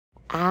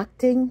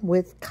Acting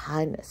with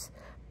Kindness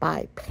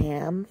by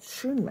Pam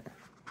Schulman.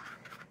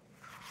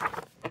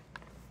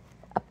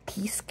 A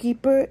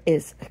peacekeeper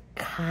is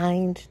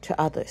kind to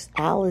others.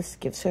 Alice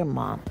gives her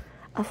mom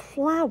a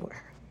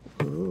flower.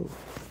 Ooh.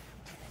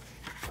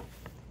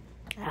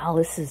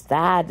 Alice's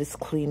dad is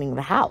cleaning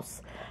the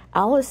house.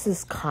 Alice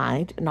is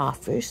kind and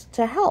offers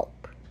to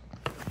help.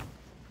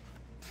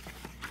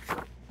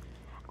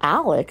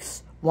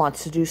 Alex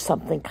wants to do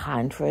something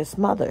kind for his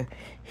mother.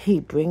 He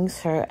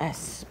brings her a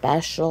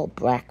special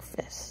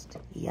breakfast.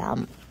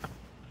 Yum.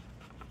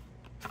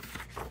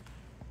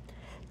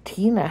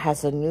 Tina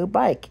has a new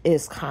bike. It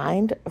is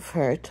kind of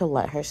her to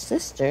let her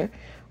sister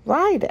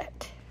ride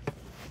it.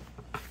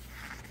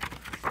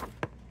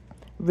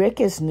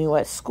 Rick is new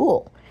at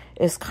school.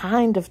 It is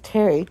kind of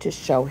Terry to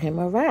show him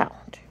around.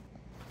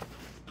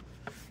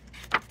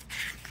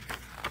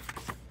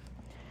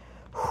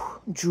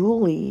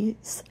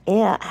 Julie's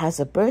aunt has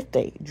a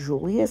birthday.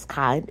 Julie is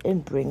kind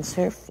and brings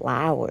her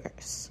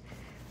flowers.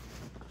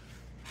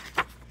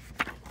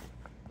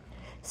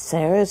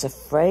 Sarah is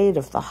afraid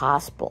of the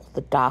hospital.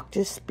 The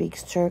doctor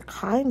speaks to her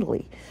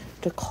kindly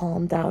to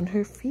calm down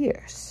her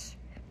fears.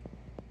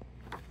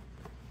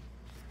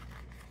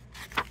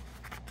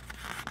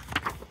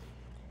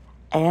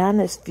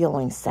 Anne is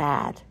feeling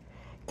sad.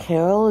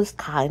 Carol is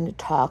kind and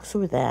talks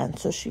with Anne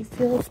so she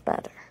feels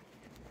better.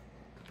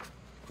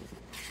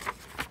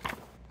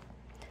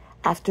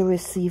 After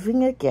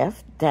receiving a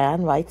gift,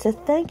 Dan writes a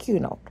thank you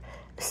note.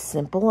 A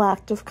simple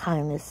act of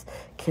kindness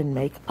can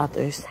make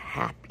others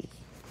happy.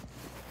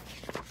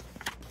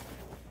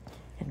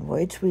 In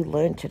words we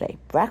learned today: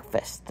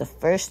 breakfast, the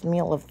first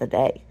meal of the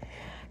day.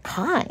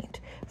 Kind,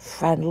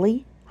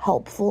 friendly,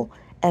 helpful,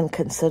 and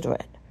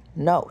considerate.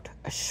 Note,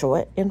 a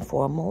short,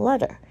 informal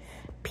letter.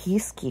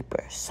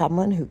 Peacekeeper,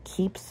 someone who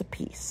keeps the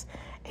peace.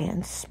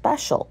 And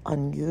special,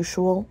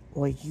 unusual,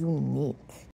 or unique.